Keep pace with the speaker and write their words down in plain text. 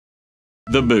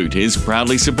The Boot is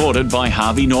proudly supported by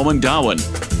Harvey Norman Darwin.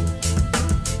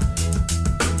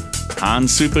 Han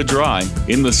Super Dry,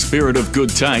 in the spirit of good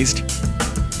taste.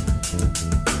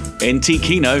 NT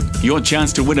Kino, your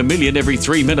chance to win $1 million every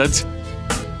 3 minutes.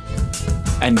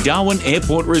 And Darwin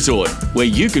Airport Resort, where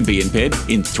you can be in bed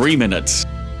in 3 minutes.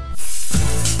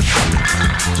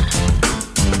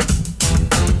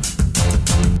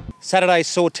 Saturday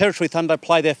saw Territory Thunder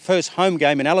play their first home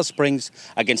game in Alice Springs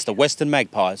against the Western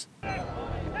Magpies.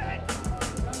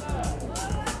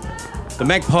 The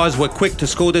Magpies were quick to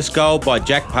score this goal by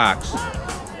Jack Parks.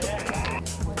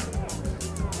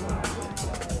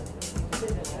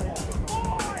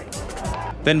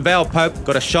 Then Val Pope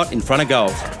got a shot in front of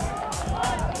goals.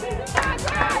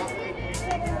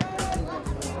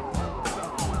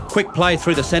 Quick play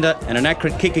through the centre and an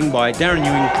accurate kicking by Darren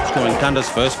Ewing, scoring Thunder's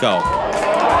first goal.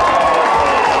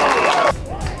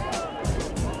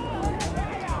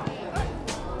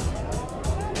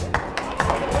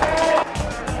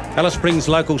 Alice Springs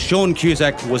local Sean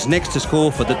Cusack was next to score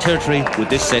for the Territory with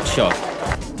this set shot.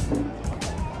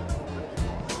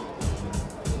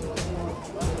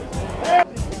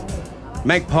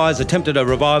 Magpies attempted a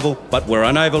revival but were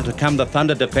unable to come the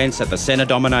Thunder defence at the centre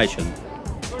domination.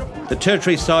 The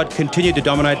Territory side continued to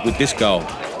dominate with this goal.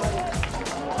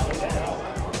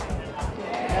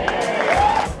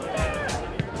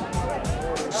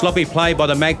 Sloppy play by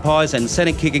the Magpies and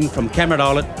centre kicking from Cameron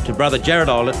Eilert to brother Jared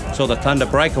Eilert saw the Thunder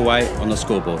break away on the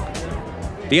scoreboard.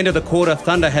 At the end of the quarter,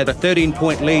 Thunder had a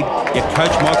 13-point lead, yet coach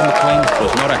Michael McLean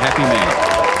was not a happy man.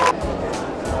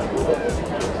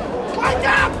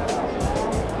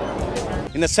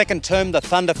 In the second term, the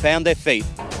Thunder found their feet.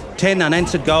 10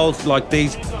 unanswered goals like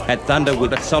these had Thunder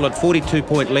with a solid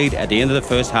 42-point lead at the end of the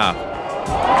first half.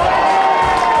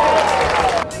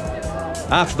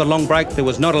 After the long break, there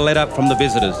was not a let-up from the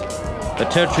visitors. The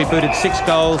Territory booted 6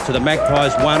 goals to the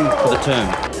Magpies 1 for the term.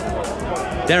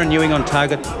 Darren Ewing on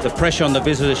target, the pressure on the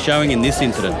visitors showing in this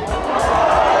incident.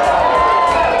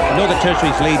 Northern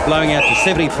Territory's lead blowing out to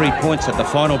 73 points at the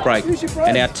final break,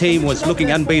 and our team was looking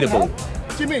unbeatable.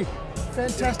 Jimmy,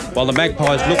 fantastic. While the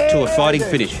Magpies looked to a fighting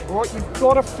finish. Right, you've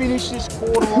got to finish this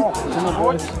quarter off.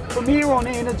 Right? From here on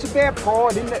in, it's about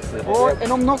pride, isn't it? Right?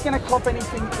 And I'm not going to cop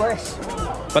anything less.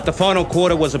 But the final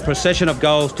quarter was a procession of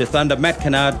goals to Thunder Matt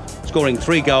Kennard scoring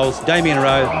 3 goals, Damien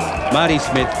Rowe, Marty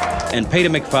Smith and Peter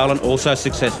McFarlane also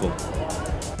successful.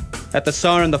 At the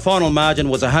siren, the final margin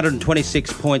was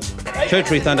 126 points,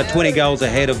 Territory Thunder 20 goals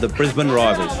ahead of the Brisbane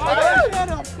rivals.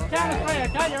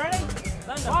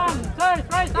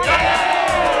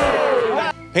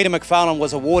 Peter McFarlane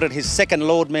was awarded his second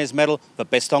Lord Mayor's Medal for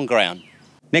Best on Ground.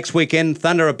 Next weekend,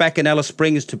 Thunder are back in Alice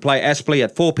Springs to play Aspley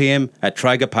at 4 p.m. at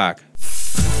Traeger Park.